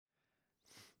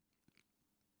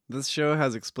This show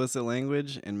has explicit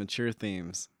language and mature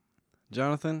themes.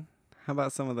 Jonathan, how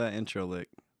about some of that intro lick?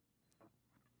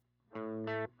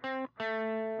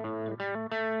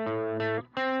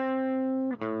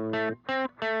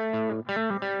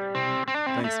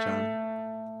 Thanks,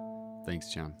 John.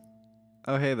 Thanks, John.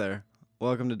 Oh, hey there.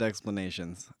 Welcome to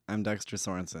Dexplanations. I'm Dexter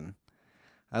Sorensen.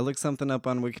 I looked something up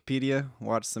on Wikipedia,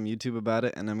 watched some YouTube about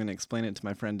it, and I'm going to explain it to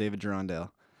my friend David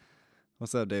Gerondale.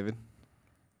 What's up, David?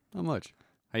 Not much.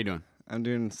 How you doing? I'm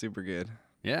doing super good.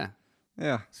 Yeah,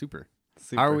 Yeah, super.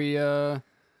 super. How are we?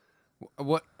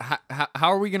 What?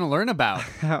 How are we gonna learn about?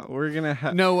 We're going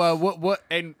to No. What?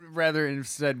 And rather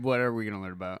instead, what are we gonna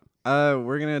learn about?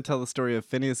 we're going to tell the story of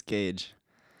Phineas Gage.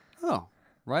 Oh,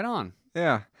 right on.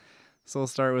 Yeah. So we'll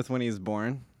start with when he was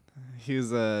born. He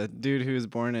was a dude who was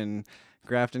born in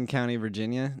Grafton County,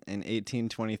 Virginia in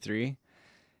 1823.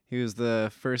 He was the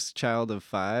first child of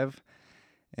 5,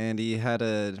 and he had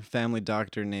a family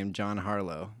doctor named John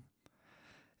Harlow.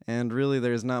 And really,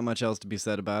 there's not much else to be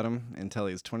said about him until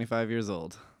he's 25 years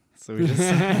old. So we just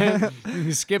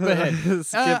skip ahead.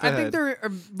 Skip I think ahead. there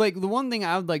are, like, the one thing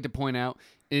I would like to point out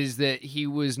is that he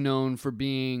was known for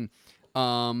being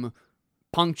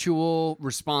punctual,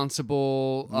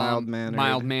 responsible,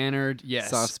 mild-mannered, yes,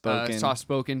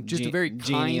 soft-spoken, just a very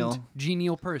kind,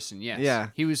 genial person. Yes, Yeah.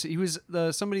 He was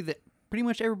somebody that pretty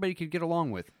much everybody could get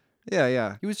along with.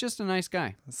 Yeah. He was just a nice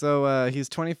guy. So he's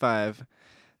 25,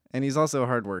 and he's also a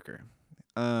hard worker.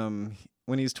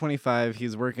 When he's 25,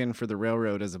 he's working for the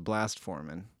railroad as a blast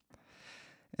foreman.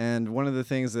 And one of the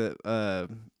things that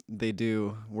they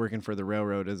do working for the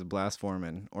railroad as a blast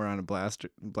foreman or on a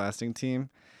blasting team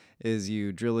is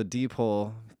you drill a deep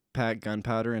hole, pack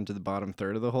gunpowder into the bottom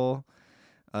third of the hole,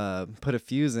 put a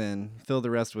fuse in, fill the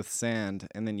rest with sand,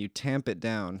 and then you tamp it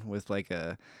down with like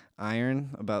a iron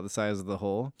about the size of the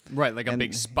hole. Right, like a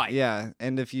big spike. Yeah,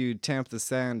 and if you tamp the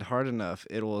sand hard enough,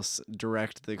 it will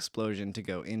direct the explosion to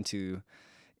go into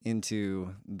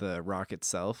the rock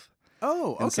itself.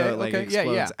 Oh, okay. And so it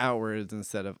explodes yeah. outwards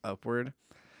instead of upward.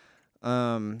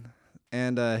 And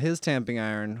his tamping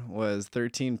iron was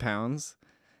 13 pounds.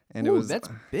 And Ooh, it was that's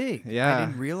big. Yeah. I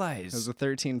didn't realize. It was a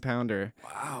 13-pounder.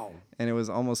 Wow. And it was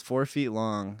almost 4 feet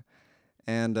long.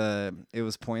 And it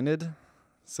was pointed,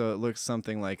 so it looks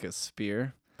something like a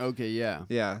spear. Okay, yeah.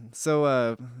 Yeah.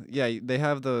 So, they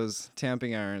have those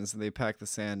tamping irons. They pack the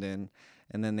sand in,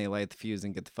 and then they light the fuse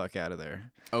and get the fuck out of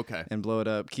there. Okay. And blow it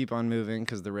up. Keep on moving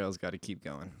because the rail's got to keep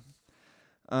going.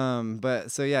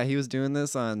 He was doing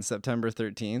this on September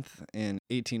 13th in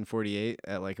 1848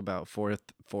 at like about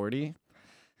 4:40.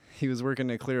 He was working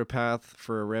to clear a path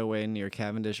for a railway near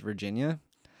Cavendish, Virginia,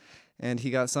 and he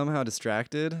got somehow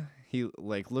distracted. He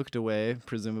looked away,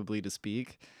 presumably to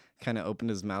speak, kind of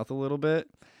opened his mouth a little bit,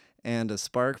 and a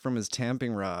spark from his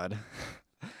tamping rod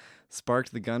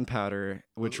sparked the gunpowder,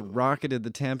 which rocketed the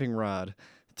tamping rod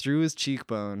through his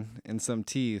cheekbone and some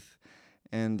teeth,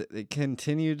 and it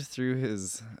continued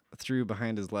through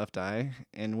behind his left eye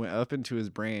and went up into his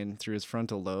brain through his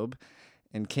frontal lobe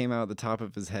and came out the top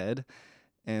of his head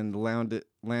and landed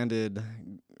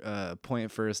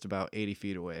point first about 80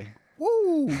 feet away.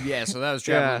 Woo! Yeah, so that was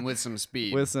traveling with some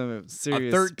speed. With some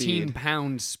serious a speed.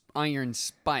 13-pound iron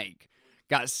spike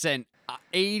got sent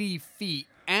 80 feet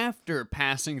after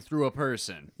passing through a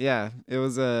person. Yeah, it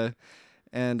was it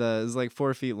was like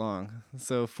 4 feet long.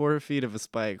 So 4 feet of a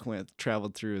spike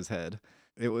traveled through his head.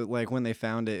 It was like when they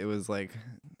found it, it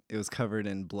was covered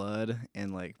in blood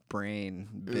and like brain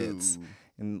bits. Ooh.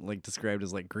 And like described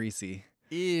as like greasy.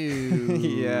 Ew.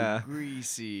 Yeah.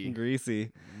 Greasy.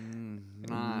 Greasy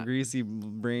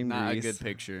brain not grease. A good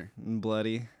picture. And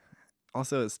bloody.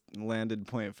 Also, it's landed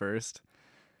point first.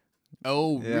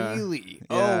 Oh, Yeah. really?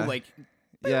 Yeah. Oh, like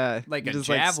like a just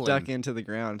javelin. like stuck into the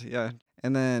ground. Yeah.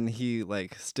 And then he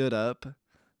like stood up.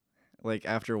 Like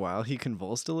after a while, he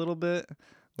convulsed a little bit.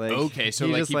 Like okay, so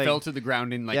he like just, he fell to the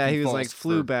ground and like he was like convulsed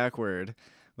flew backward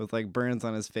with like burns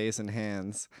on his face and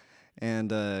hands.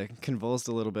 And convulsed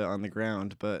a little bit on the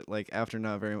ground, but like after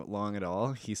not very long at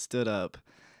all, he stood up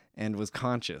and was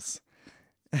conscious.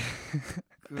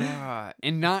 God.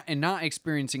 and not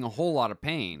experiencing a whole lot of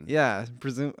pain. Yeah,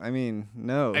 no. I mean,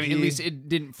 at least it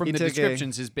didn't. From the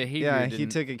descriptions, his behavior. Yeah, didn't... he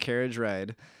took a carriage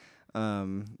ride,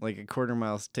 like a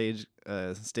quarter-mile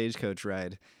stagecoach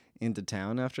ride into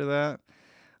town after that.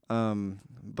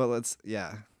 But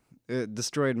it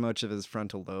destroyed much of his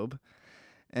frontal lobe.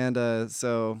 And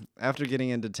so after getting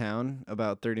into town,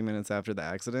 about 30 minutes after the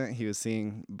accident, he was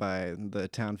seen by the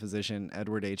town physician,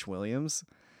 Edward H. Williams.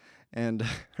 And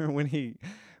when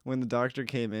the doctor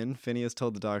came in, Phineas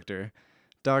told the doctor,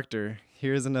 "Doctor,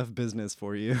 here's enough business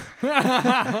for you."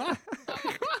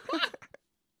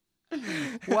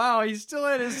 Wow, he still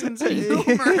had his sense of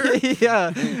humor.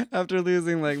 Yeah, after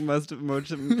losing like most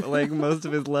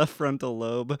of his left frontal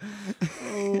lobe.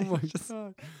 Oh my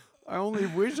god. I only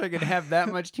wish I could have that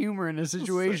much humor in a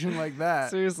situation like that.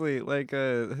 Seriously, like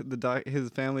his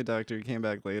family doctor came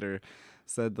back later,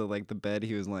 said that like the bed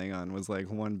he was laying on was like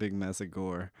one big mess of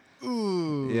gore.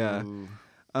 Ooh. Yeah.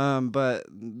 But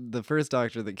the first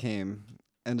doctor that came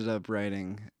ended up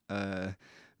writing,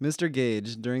 Mr.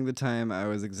 Gage, during the time I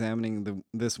was examining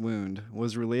this wound,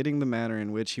 was relating the manner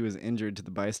in which he was injured to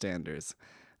the bystanders.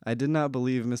 I did not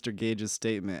believe Mr. Gage's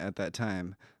statement at that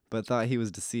time, but thought he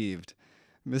was deceived.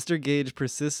 Mr. Gage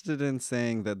persisted in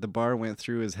saying that the bar went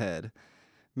through his head.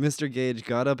 Mr. Gage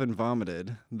got up and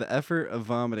vomited. The effort of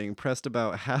vomiting pressed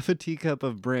about half a teacup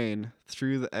of brain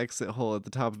through the exit hole at the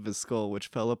top of his skull, which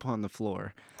fell upon the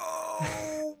floor.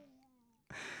 Oh.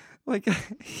 Like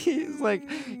he's like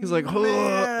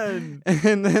man.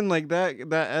 And then like that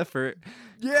effort,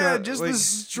 just like, the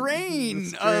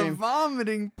strain of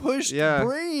vomiting pushed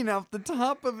brain off the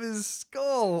top of his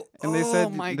skull. And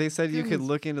they said you could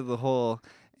look into the hole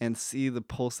and see the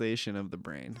pulsation of the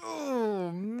brain.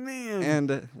 Oh man.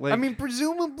 And like, I mean,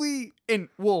 presumably, and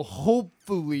well,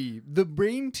 hopefully, the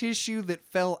brain tissue that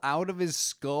fell out of his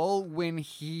skull when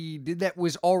he did that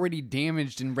was already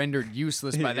damaged and rendered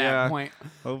useless by that point.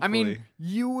 Hopefully. I mean,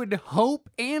 you would hope,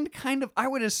 and kind of, I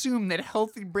would assume that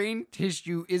healthy brain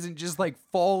tissue isn't just like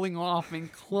falling off in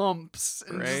clumps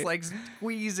and just like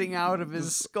squeezing out of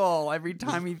his skull every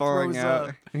time he throws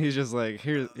up. He's just like,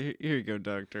 here you go,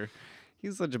 doctor.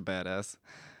 He's such a badass.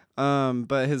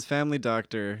 But his family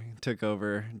doctor took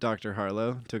over. Dr.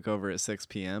 Harlow took over at 6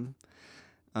 p.m.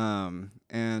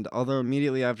 And although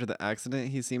immediately after the accident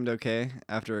he seemed okay,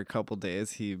 after a couple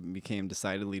days he became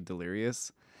decidedly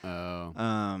delirious. Oh.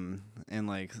 And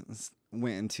like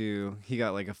he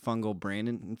got like a fungal brain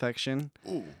infection.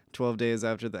 Ooh. 12 days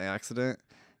after the accident,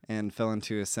 and fell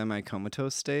into a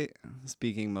semi-comatose state,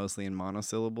 speaking mostly in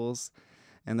monosyllables.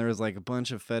 And there was like a bunch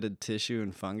of fetid tissue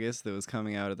and fungus that was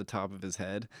coming out at the top of his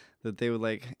head that they would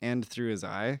like, and through his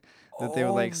eye, that they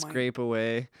would like scrape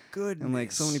away. Goodness. And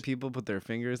like so many people put their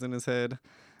fingers in his head.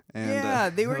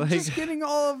 And, they were like, just getting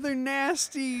all of their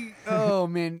nasty. Oh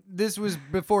man, this was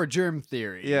before germ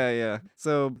theory. Yeah.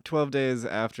 So 12 days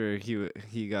after he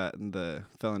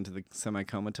fell into the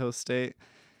semi-comatose state,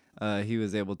 he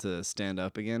was able to stand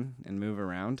up again and move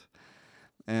around.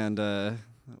 And oh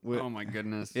my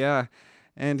goodness. Yeah.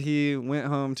 And he went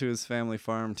home to his family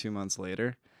farm 2 months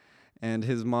later, and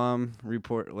his mom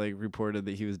reported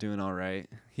that he was doing all right.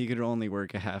 He could only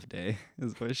work a half day,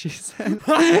 is what she said,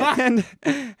 and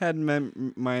had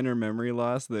minor memory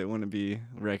loss that wouldn't be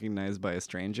recognized by a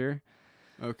stranger.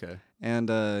 Okay.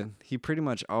 And he pretty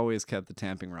much always kept the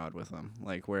tamping rod with him,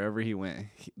 like wherever he went.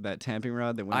 That tamping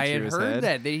rod that went through his head. I had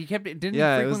heard that he kept it. Didn't he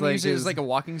frequently use it as like a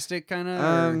walking stick, kind of?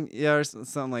 Or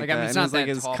something like that. I mean, it's not like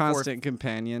his constant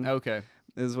companion. Okay.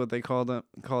 Is what they called it.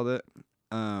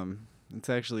 It's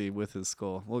actually with his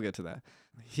skull. We'll get to that.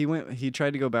 He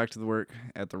tried to go back to the work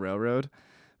at the railroad,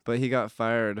 but he got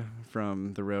fired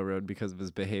from the railroad because of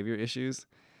his behavior issues.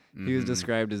 Mm-hmm. He was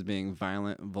described as being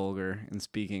violent, vulgar, and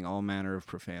speaking all manner of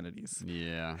profanities.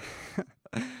 Yeah.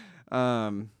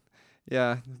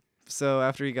 Yeah. So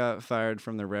after he got fired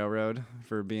from the railroad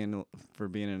for being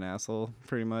an asshole,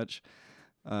 pretty much,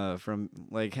 from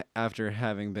like after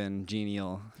having been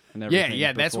genial and everything.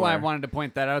 Yeah. That's why I wanted to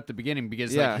point that out at the beginning,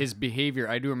 because like his behavior,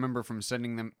 I do remember from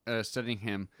studying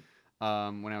him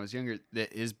when I was younger,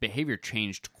 that his behavior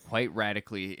changed quite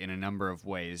radically in a number of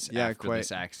ways after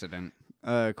this accident.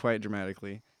 Quite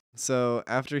dramatically. So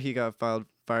after he got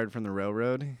fired from the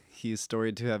railroad, he's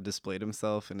storied to have displayed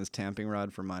himself and his tamping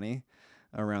rod for money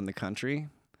around the country,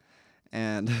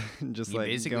 and just he like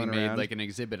basically going made around. Like an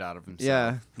exhibit out of himself.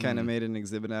 Yeah, kind of made an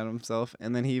exhibit out of himself,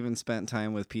 and then he even spent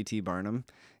time with P.T. Barnum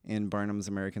in Barnum's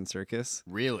American Circus.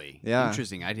 Really? Yeah.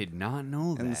 Interesting. I did not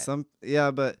know that.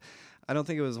 And but I don't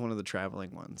think it was one of the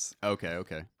traveling ones.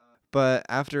 Okay. But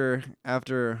after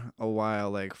a while,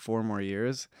 like 4 more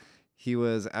years, he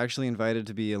was actually invited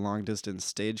to be a long distance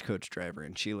stagecoach driver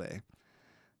in Chile.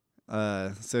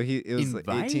 So it was invited.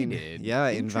 Like 18. Yeah,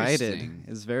 invited.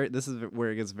 This is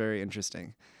where it gets very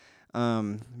interesting.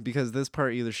 Because this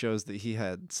part either shows that he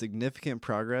had significant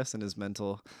progress in his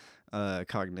mental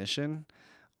cognition,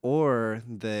 or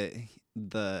that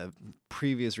the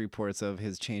previous reports of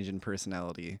his change in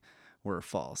personality were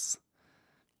false.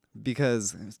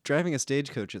 Because driving a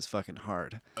stagecoach is fucking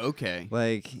hard. Okay.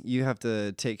 Like, you have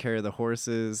to take care of the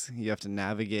horses, you have to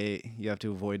navigate, you have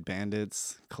to avoid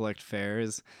bandits, collect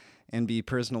fares, and be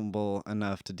personable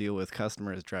enough to deal with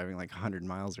customers driving like 100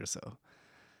 miles or so.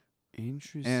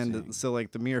 Interesting. And so,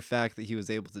 like, the mere fact that he was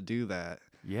able to do that.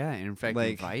 Yeah, and in fact,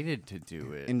 like, invited to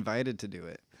do it. Invited to do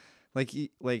it.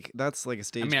 Like that's like a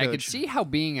stagecoach. I mean, I could see how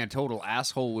being a total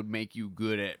asshole would make you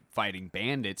good at fighting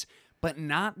bandits, but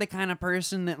not the kind of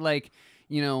person that, like,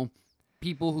 you know,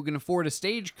 people who can afford a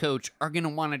stagecoach are going to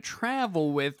want to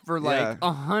travel with for, like,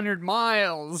 100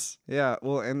 miles. Yeah,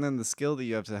 well, and then the skill that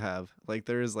you have to have. Like,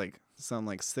 there is, like, some,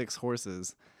 like, 6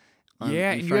 horses.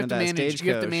 Yeah, and you have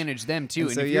to manage them too.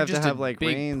 And so if you you're have just to have a like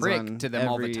big reins prick on to them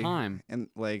all the time. And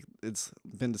like it's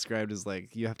been described as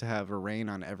like you have to have a rein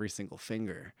on every single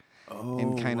finger. Oh,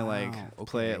 and kind of like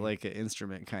play it okay. like an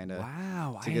instrument, kind of.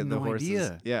 Wow, to I get had the no horses.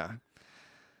 idea. Yeah,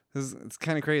 it's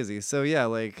kind of crazy. So yeah,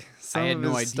 like some I had of no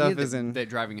his idea stuff is in that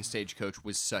driving a stagecoach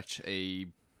was such a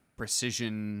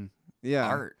precision yeah.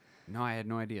 art. No, I had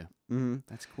no idea. Mm-hmm.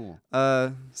 That's cool.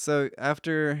 So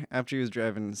after he was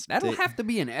driving, That'll have to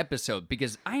be an episode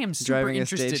because I am super driving a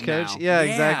interested stagecoach. now. Yeah,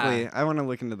 exactly. I want to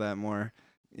look into that more.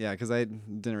 Yeah, because I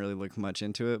didn't really look much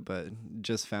into it, but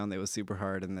just found that it was super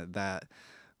hard, and that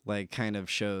like kind of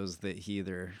shows that he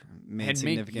either made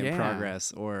significant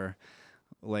progress or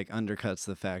like undercuts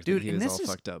the fact that he was all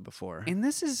fucked up before. And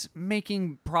this is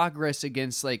making progress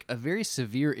against like a very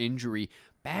severe injury.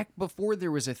 Back before there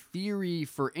was a theory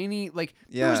for any, like,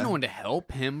 there was no one to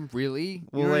help him, really.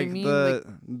 Well, you know like, what I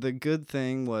mean? the good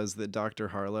thing was that Dr.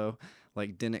 Harlow,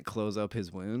 like, didn't close up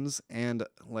his wounds and,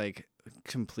 like,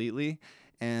 completely.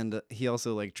 And he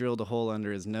also, like, drilled a hole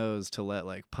under his nose to let,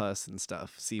 like, pus and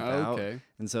stuff seep out.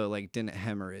 And so it, like, didn't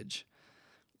hemorrhage.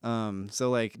 So,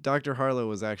 like, Dr. Harlow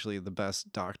was actually the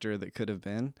best doctor that could have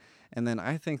been. And then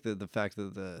I think that the fact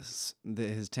that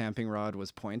his tamping rod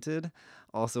was pointed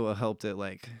also helped it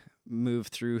like move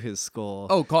through his skull.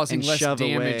 Oh, causing and less shove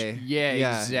damage. Away.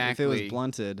 Yeah, exactly. If it was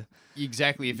blunted.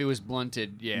 Exactly. If it was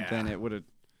blunted, yeah. Then it would have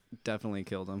definitely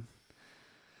killed him.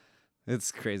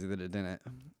 It's crazy that it didn't.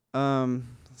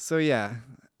 So yeah,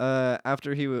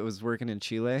 after he was working in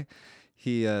Chile,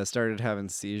 he started having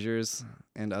seizures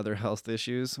and other health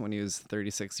issues when he was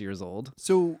 36 years old.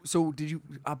 So did you,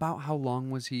 about how long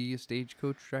was he a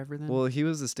stagecoach driver then? Well, he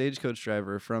was a stagecoach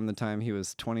driver from the time he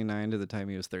was 29 to the time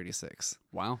he was 36.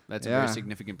 Wow, that's a very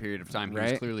significant period of time. He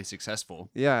was clearly successful.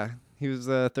 Yeah, he was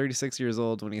 36 years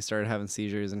old when he started having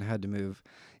seizures and had to move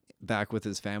back with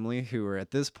his family, who were at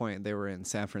this point, they were in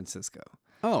San Francisco.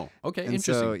 Oh, okay, and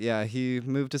interesting. So, yeah, he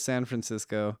moved to San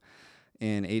Francisco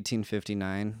in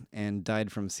 1859 and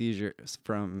died from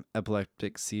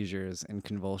epileptic seizures and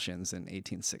convulsions in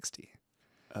 1860.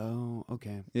 Oh,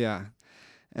 okay. Yeah.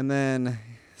 And then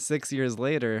 6 years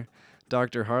later,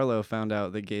 Dr. Harlow found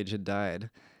out that Gage had died.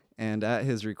 And at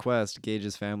his request,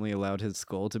 Gage's family allowed his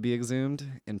skull to be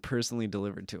exhumed and personally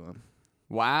delivered to him.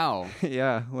 Wow.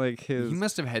 Yeah, like he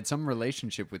must have had some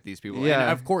relationship with these people. Yeah. And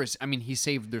of course, I mean, he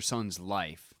saved their son's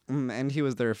life. And he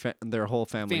was their whole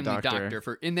family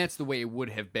doctor. And that's the way it would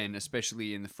have been,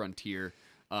 especially in the frontier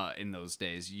in those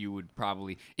days. You would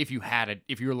probably, if you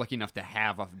were lucky enough to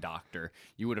have a doctor,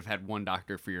 you would have had one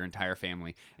doctor for your entire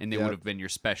family, and they would have been your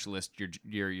specialist,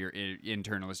 your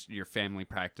internist, your family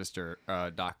practice or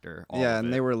doctor.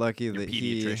 And they were lucky that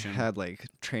he had like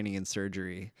training in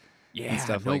surgery. Yeah, and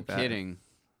stuff like that.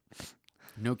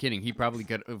 No kidding. He probably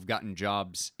could have gotten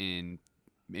jobs in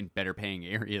better paying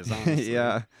areas, honestly.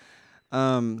 Yeah.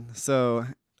 So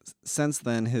since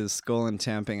then, his skull and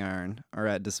tamping iron are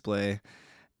at display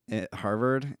at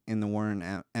Harvard in the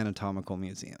Warren Anatomical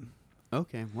Museum.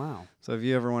 Okay, wow. So if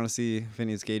you ever want to see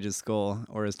Phineas Gage's skull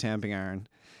or his tamping iron,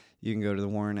 you can go to the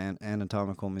Warren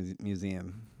Anatomical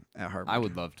Museum at Harvard. I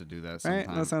would love to do that sometime.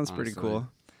 Right? That sounds pretty honestly. cool.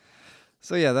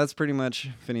 So yeah, that's pretty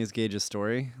much Phineas Gage's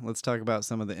story. Let's talk about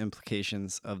some of the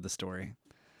implications of the story.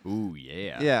 Ooh,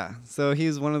 yeah. Yeah, so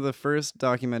he's one of the first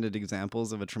documented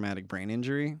examples of a traumatic brain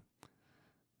injury.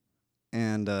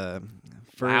 And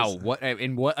wow, what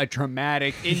a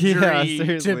traumatic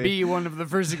injury to be one of the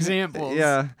first examples.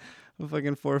 Yeah, a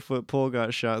fucking 4-foot pole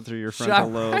got shot through your frontal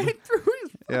lobe. Right through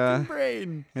his fucking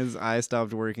brain. His eye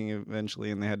stopped working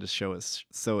eventually, and they had to sew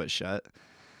it shut.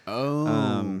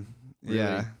 Oh, really?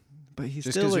 Yeah. But he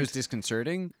just still because it was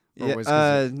disconcerting? Or Yeah, was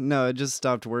no, it just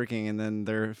stopped working, and then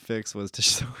their fix was to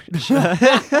sew it shut.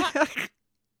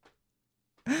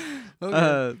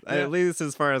 Okay. At least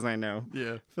as far as I know.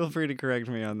 Yeah. Feel free to correct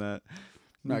me on that.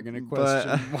 I'm not gonna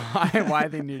question why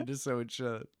they needed to sew it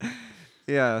shut.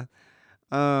 Yeah.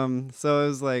 So it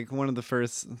was like one of the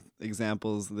first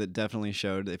examples that definitely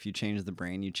showed if you change the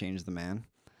brain, you change the man.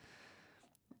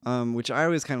 Which I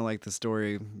always kind of like the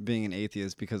story being an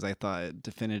atheist because I thought it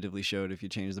definitively showed if you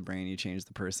change the brain, you change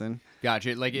the person.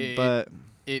 Gotcha. Like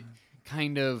it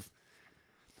kind of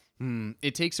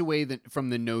It takes away from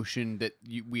the notion that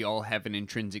we all have an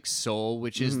intrinsic soul,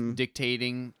 which is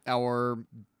dictating our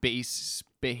base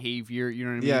behavior. You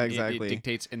know what I mean? Yeah, exactly. It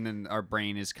dictates, and then our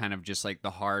brain is kind of just like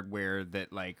the hardware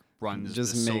that like runs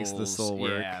just the makes the soul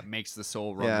work. Yeah, makes the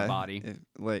soul run the body.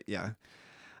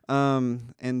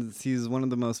 And he's one of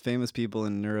the most famous people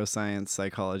in neuroscience,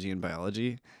 psychology, and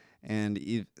biology.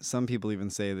 And some people even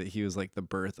say that he was like the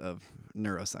birth of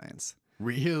neuroscience.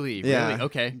 Really? Yeah, really?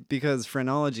 Okay. Because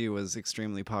phrenology was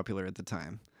extremely popular at the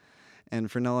time. And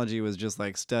phrenology was just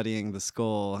like studying the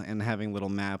skull and having little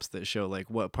maps that show like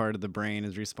what part of the brain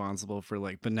is responsible for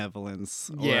like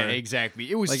benevolence. Yeah, exactly.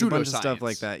 It was like pseudoscience. a bunch of stuff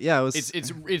like that. Yeah, it was.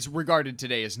 It's regarded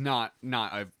today as not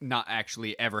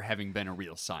actually ever having been a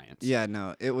real science. Yeah,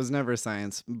 no, it was never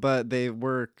science, but they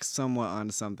work somewhat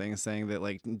on something, saying that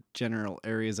like general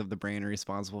areas of the brain are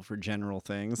responsible for general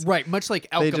things. Right, much like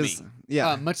alchemy.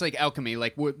 Much like alchemy.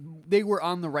 Like they were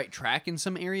on the right track in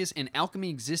some areas, and alchemy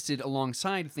existed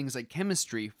alongside things like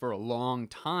chemistry for a long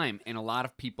time, and a lot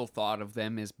of people thought of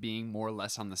them as being more or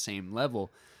less on the same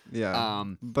level. Yeah.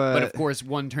 But of course,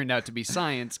 one turned out to be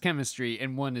science, chemistry,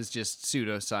 and one is just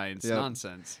pseudoscience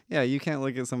nonsense. Yeah, you can't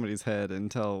look at somebody's head and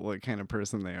tell what kind of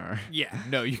person they are. Yeah,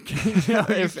 no, you can't. No,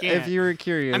 if you were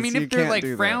curious, I mean, if they're like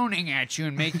frowning that. at you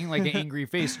and making like an angry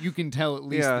face, you can tell at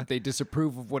least that they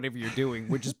disapprove of whatever you're doing,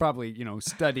 which is probably,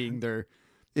 studying their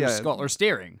skull or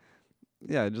staring.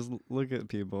 Yeah, just look at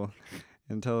people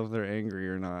and tell if they're angry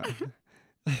or not.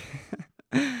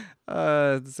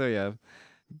 So yeah.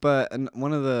 But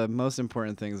one of the most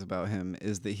important things about him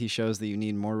is that he shows that you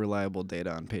need more reliable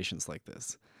data on patients like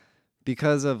this.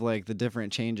 Because of like the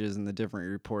different changes in the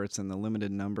different reports and the limited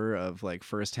number of like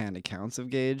firsthand accounts of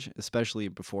Gage, especially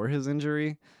before his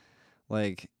injury,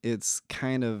 like it's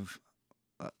kind of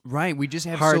right. We just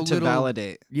have hard so to little,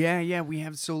 validate. Yeah. We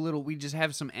have so little. We just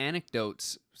have some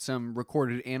anecdotes, some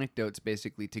recorded anecdotes,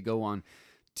 basically to go on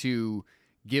to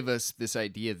give us this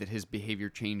idea that his behavior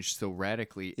changed so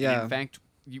radically. Yeah. And in fact,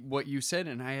 what you said,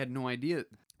 and I had no idea,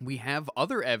 we have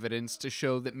other evidence to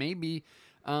show that maybe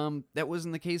that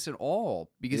wasn't the case at all,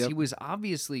 because he was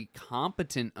obviously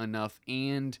competent enough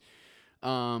and,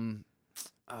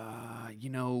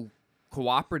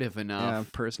 cooperative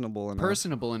enough, personable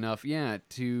enough,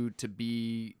 to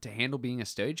handle being a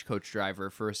stagecoach driver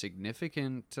for a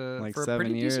significant, like for a 7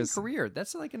 pretty years. decent career.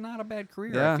 That's like not a bad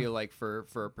career. Yeah. I feel like for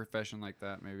a profession like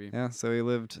that, maybe. Yeah, so he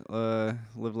lived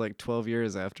like 12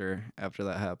 years after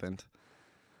that happened.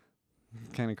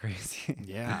 Kind of crazy.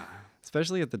 Yeah.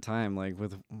 Especially at the time, like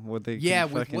with what they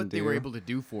with what they were able to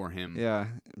do for him. Yeah,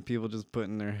 people just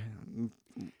putting their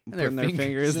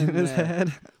fingers in his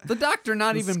head. The doctor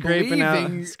not even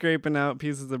believing, scraping out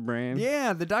pieces of brain.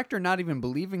 Yeah, the doctor not even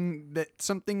believing that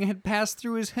something had passed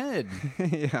through his head.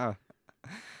 Yeah.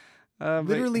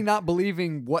 Literally not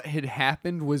believing what had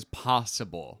happened was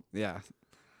possible. Yeah.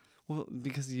 Well,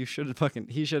 because he should have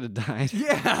died.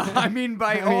 Yeah, I mean,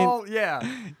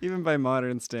 even by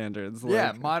modern standards.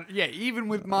 Even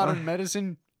with modern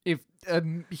medicine, if a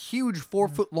huge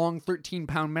 4-foot-long,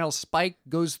 13-pound metal spike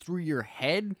goes through your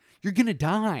head, you're gonna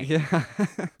die. Yeah.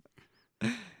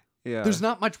 Yeah. There's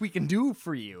not much we can do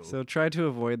for you. So try to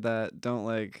avoid that.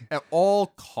 Don't at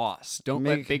all costs. Don't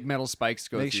let big metal spikes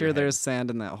go. Make sure there's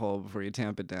sand in that hole before you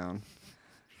tamp it down.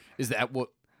 Is that what?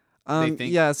 They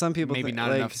think some people maybe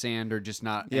not enough sand or just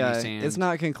not any sand. It's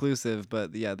not conclusive,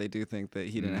 but they do think that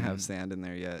he didn't have sand in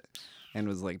there yet and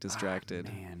was like distracted.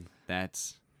 Oh, man,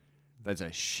 that's a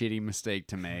shitty mistake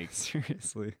to make.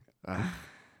 Seriously. Hey,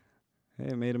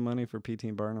 it made him money for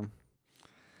P.T. Barnum.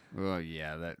 Oh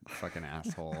yeah, that fucking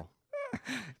asshole.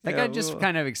 That guy just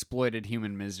kind of exploited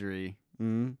human misery.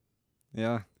 Mm-hmm.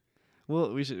 Yeah.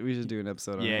 Well, we should do an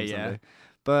episode on him someday.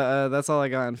 But that's all I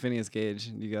got on Phineas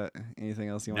Gage. You got anything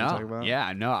else you want to talk about?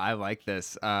 Yeah, no, I like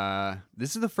this.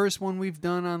 This is the first one we've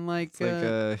done on like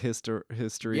a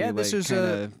history. Yeah, this is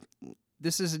a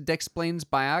Dexplain's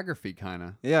biography kind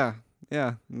of. Yeah.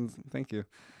 Thank you.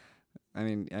 I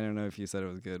mean, I don't know if you said it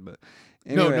was good, but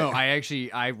anyway. No.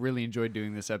 I really enjoyed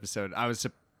doing this episode. I was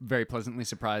very pleasantly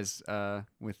surprised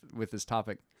with this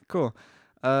topic. Cool.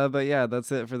 But yeah,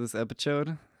 that's it for this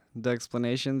episode.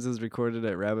 Dexplanations is recorded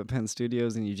at Rabbit Pen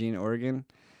Studios in Eugene, Oregon.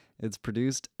 It's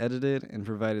produced, edited, and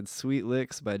provided sweet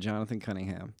licks by Jonathan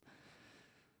Cunningham.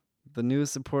 The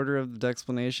newest supporter of the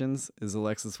Dexplanations is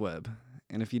Alexis Webb.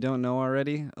 And if you don't know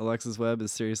already, Alexis Webb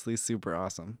is seriously super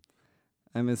awesome.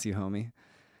 I miss you, homie.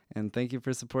 And thank you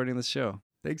for supporting the show.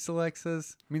 Thanks,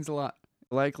 Alexis. Means a lot.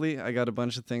 Likely, I got a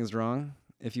bunch of things wrong.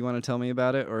 If you want to tell me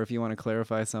about it, or if you want to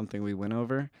clarify something we went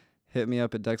over, hit me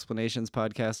up at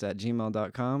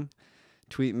dexplanationspodcast@gmail.com,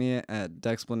 tweet me at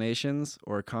dexplanations,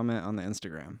 or comment on the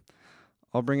Instagram.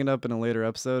 I'll bring it up in a later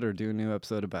episode or do a new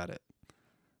episode about it.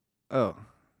 Oh,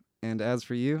 and as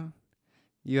for you,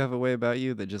 you have a way about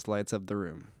you that just lights up the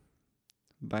room.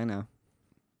 Bye now.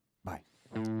 Bye.